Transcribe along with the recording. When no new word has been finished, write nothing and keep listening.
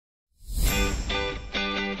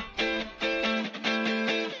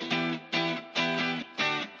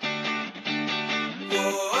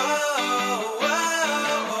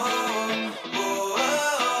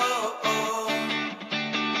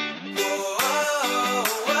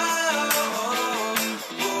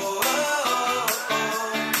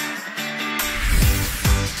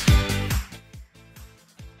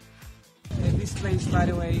by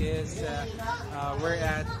the way, is we're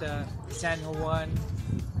at San Juan,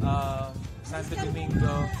 Santo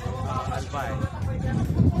Domingo, Albay.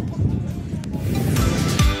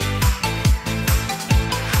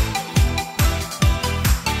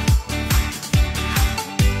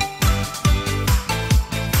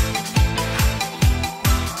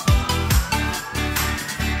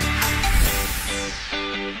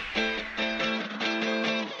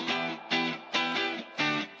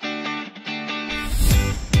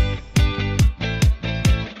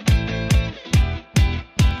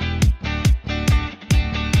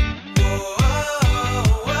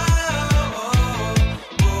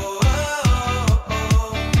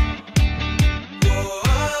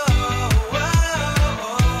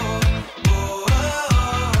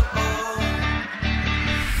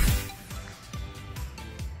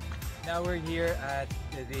 Now we're here at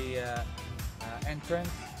the entrance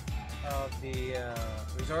of the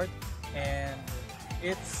resort, and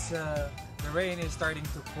it's the rain is starting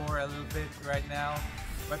to pour a little bit right now,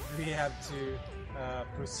 but we have to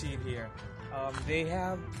proceed here. They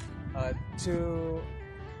have two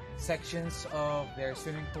sections of their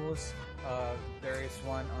swimming pools. There is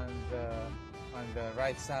one on the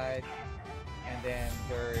right side, and then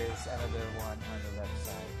there is another one on the left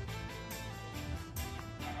side.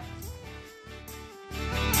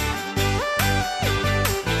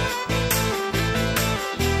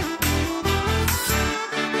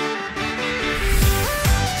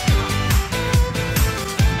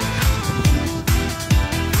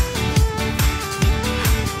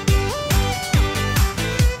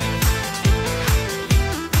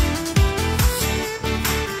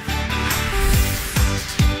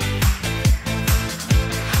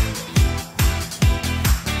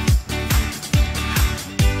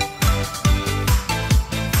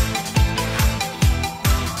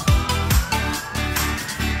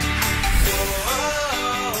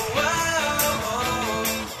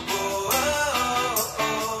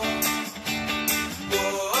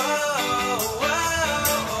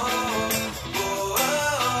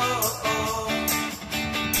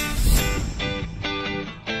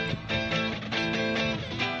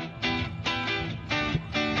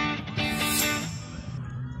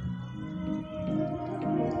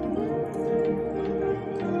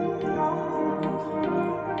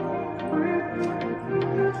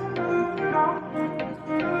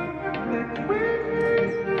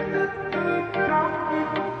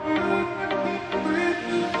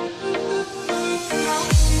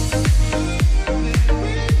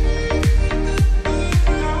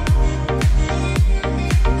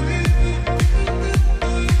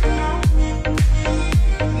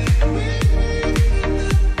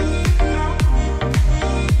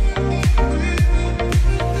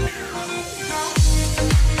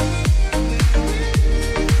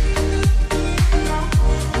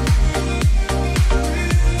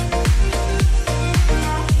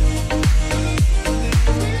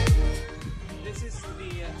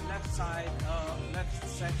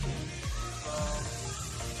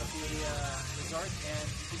 And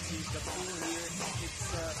you can see the pool here. It's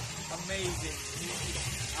amazing.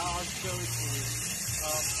 I'll show it to you.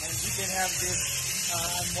 And you can have this.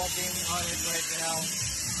 I'm walking on it right now.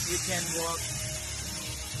 You can walk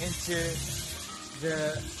into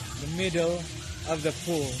the middle of the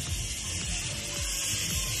pool,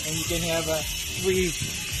 and you can have a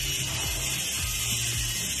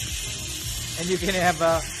and you can have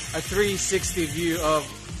a 360 view of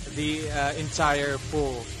the entire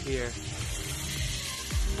pool here.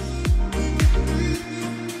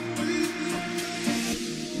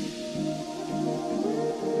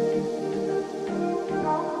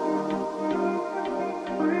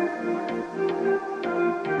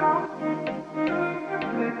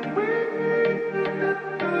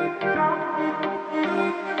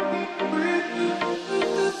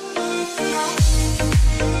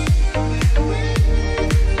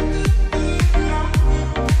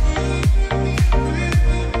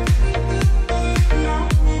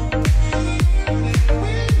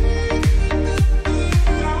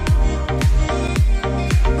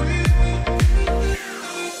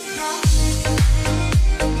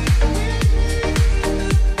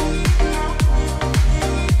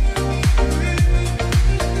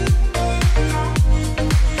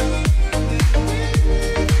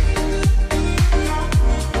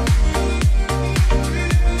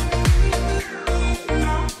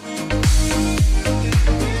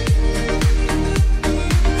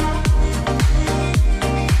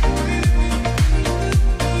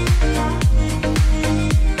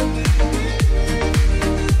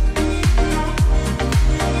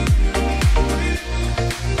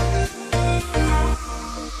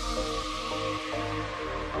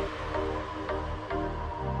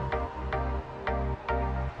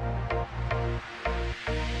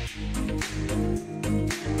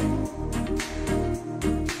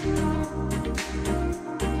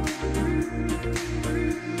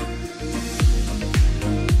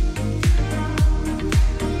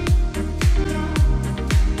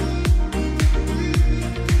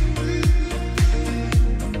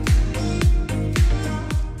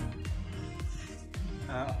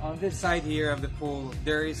 the side here of the pool,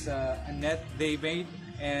 there is a net they made,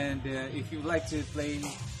 and if you like to play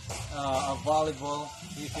a volleyball,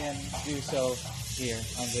 you can do so here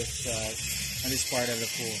on this part of the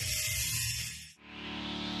pool.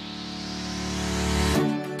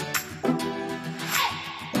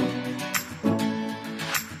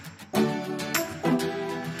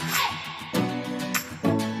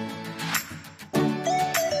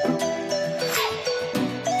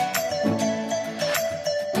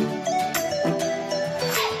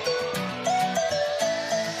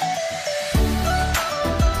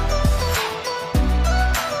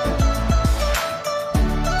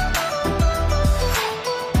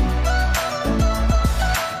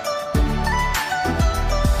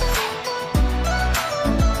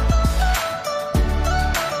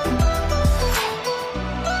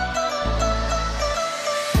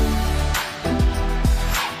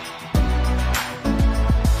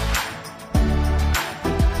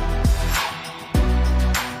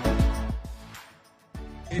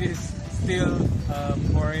 It is still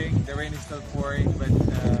pouring, the rain is still pouring, but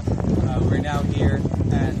we're now here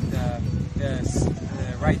at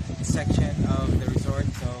the right section of the resort,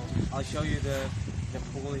 so I'll show you the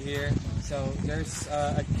pool here. So there's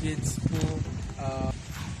a kids pool.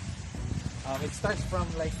 It starts from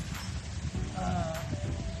like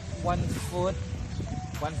 1 foot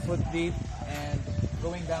deep, and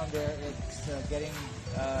going down there it's getting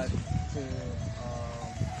to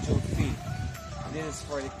 2 feet. This is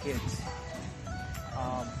for the kids,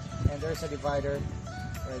 and there's a divider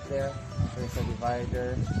right there. There's a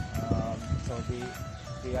divider, so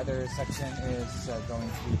the other section is going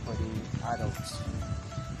to be for the adults.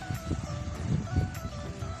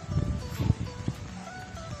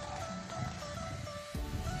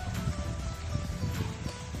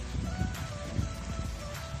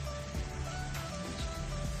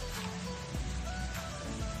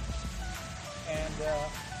 And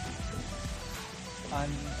on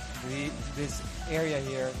this area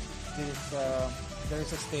here, there's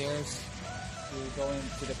a stairs to go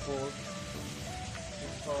into the pool.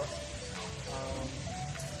 So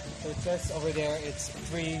it says over there it's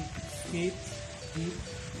 3 feet deep,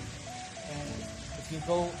 and if you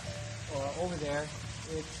go over there,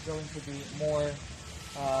 it's going to be more.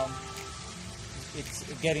 It's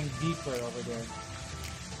getting deeper over there,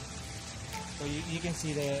 so you can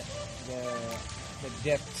see the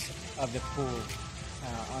depth of the pool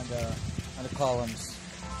on the columns.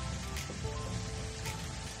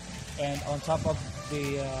 And on top of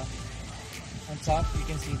on top you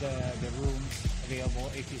can see the rooms available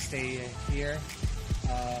if you stay here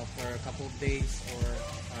for a couple of days or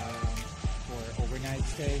for overnight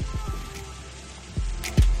stay.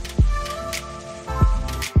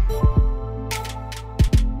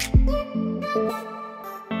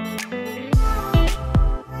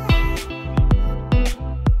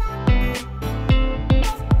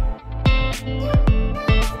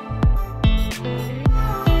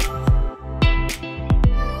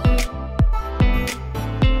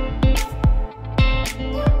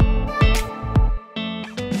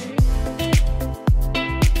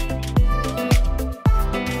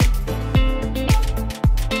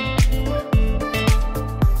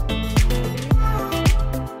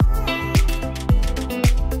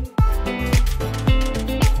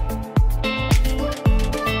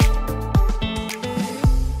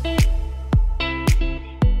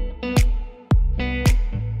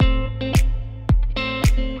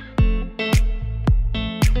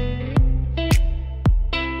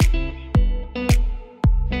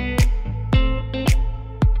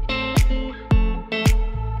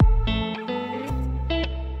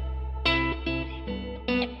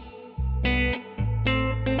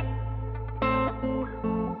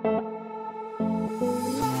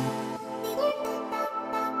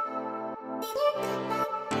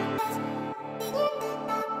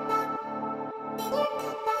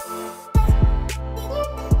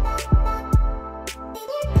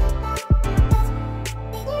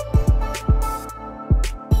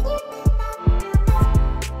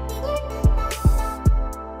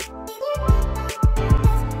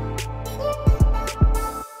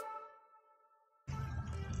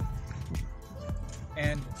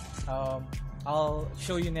 And I'll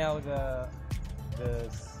show you now the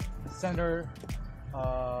center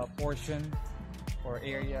portion or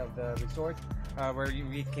area of the resort where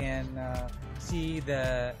we can see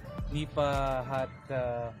the Nipa hut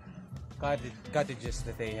cottages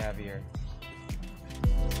that they have here.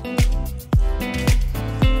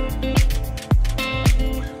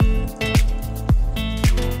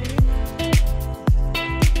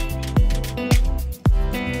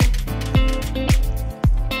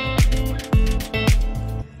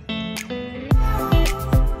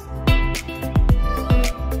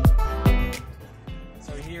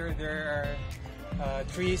 here there are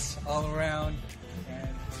trees all around, and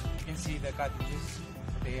you can see the cottages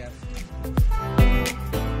they have.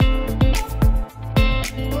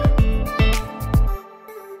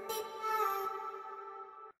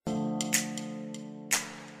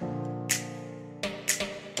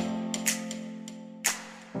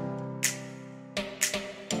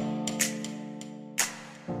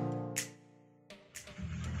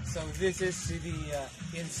 So this is the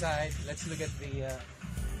inside. Let's look at the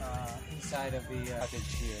inside of the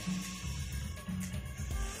cottage here.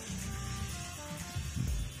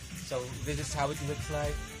 So this is how it looks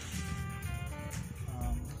like.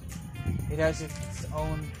 It has its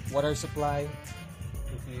own water supply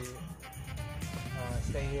if you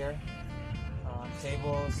stay here.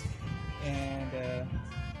 Tables, and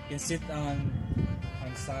you can sit on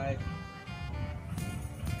side.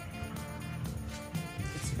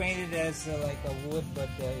 Painted as like a wood, but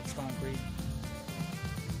it's concrete.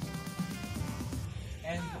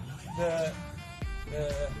 And the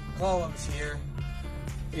columns here,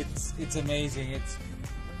 it's amazing. It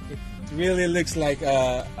really looks like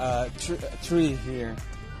a tree here.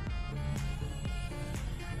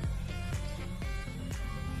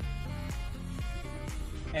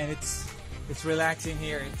 And it's relaxing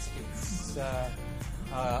here. It's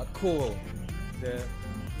cool.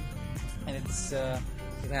 And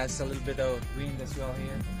it has a little bit of wind as well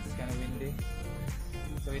here. It's kind of windy.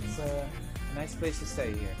 So it's a nice place to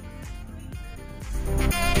stay here.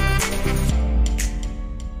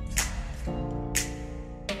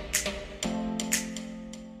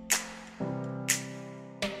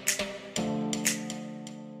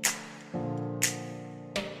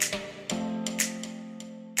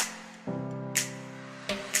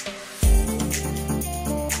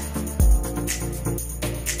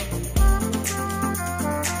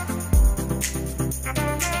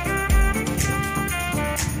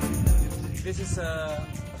 This is a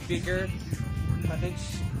bigger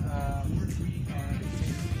cottage, and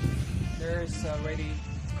there's already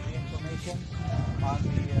the information on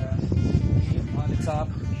the top.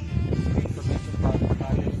 The information about the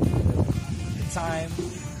cottage, the time,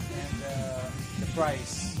 and the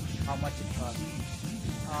price, how much it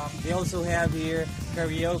costs. They also have here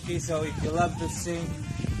karaoke, so if you love to sing,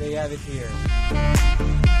 they have it here.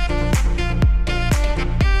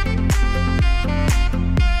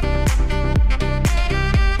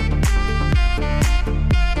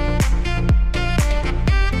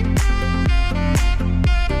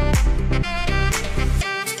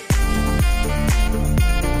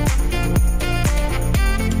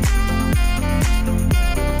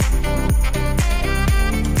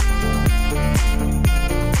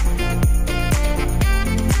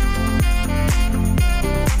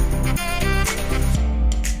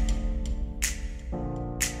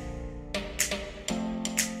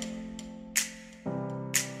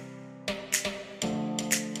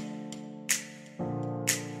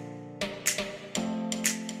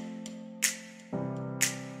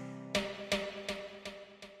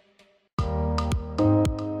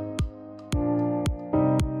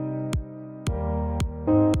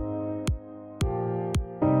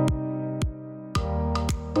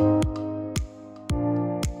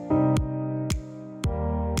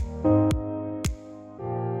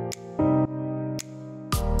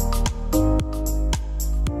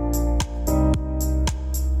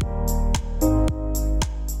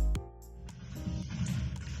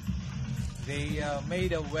 They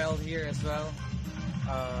made a well here as well.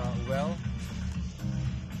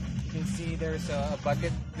 You can see there's a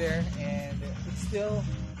bucket there, and it's still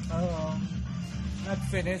not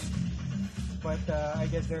finished, but I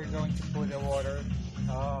guess they're going to put the water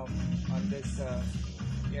on this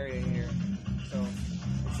area here. So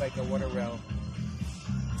it's like a water well,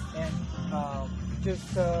 and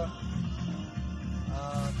just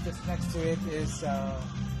next to it is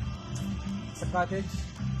it's a cottage.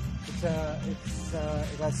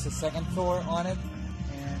 It has a second floor on it,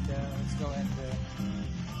 and let's go and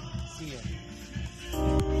see it.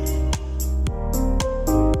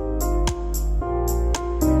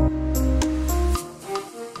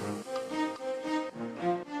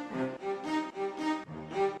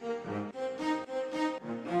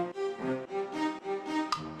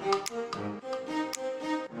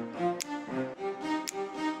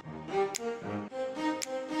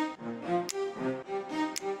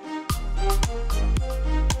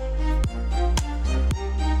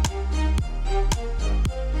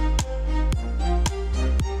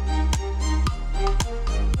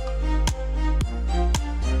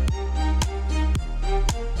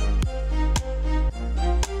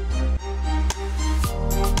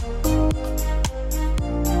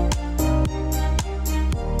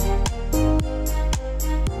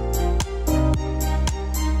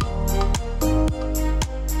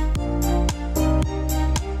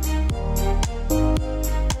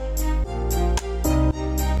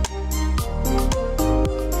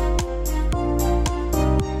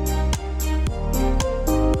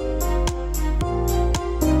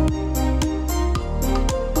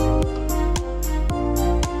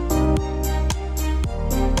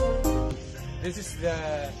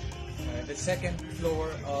 floor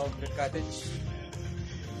of the cottage.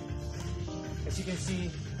 As you can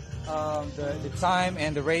see, the time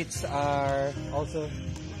and the rates are also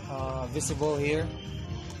visible here,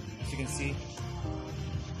 as you can see.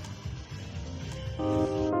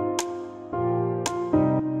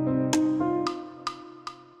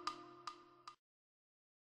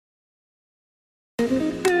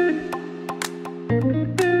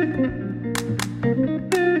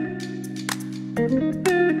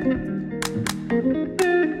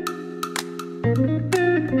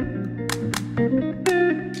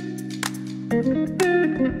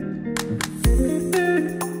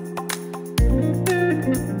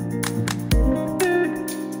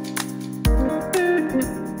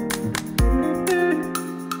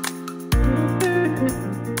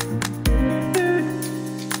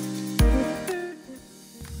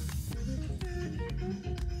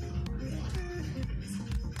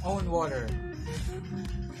 Own water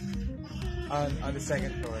on the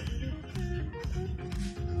second floor.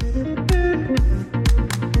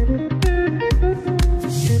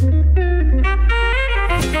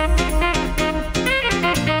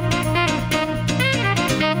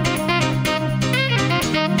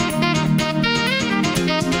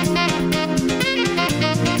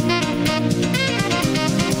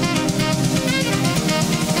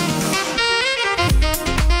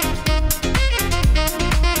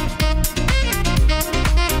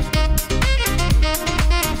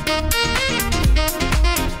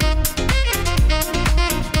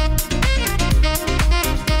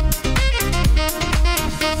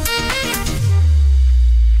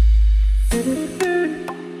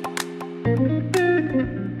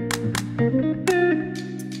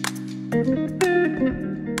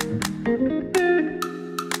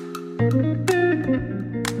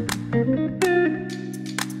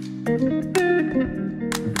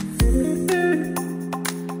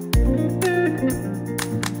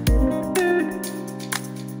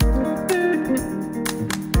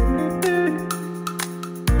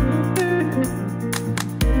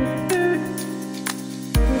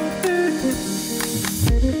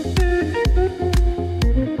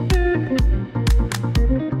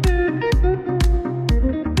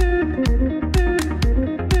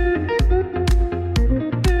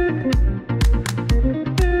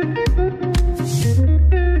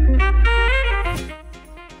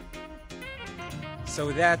 So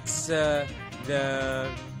that's the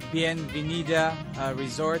Bienvenida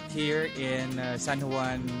resort here in San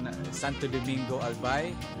Juan, Santo Domingo,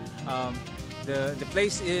 Albay. The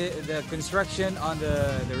place, the construction on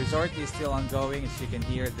the resort is still ongoing. As you can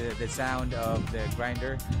hear the sound of the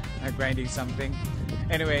grinder grinding something.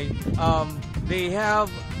 Anyway, they have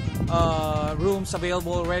rooms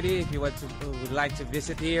available already if you would like to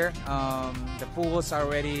visit here. The pools are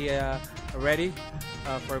already ready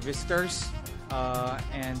for visitors.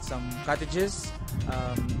 And some cottages,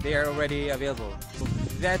 they are already available.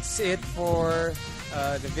 That's it for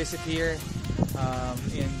the visit here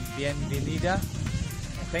in Bienvenida.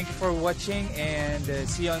 Thank you for watching, and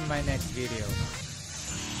see you on my next video.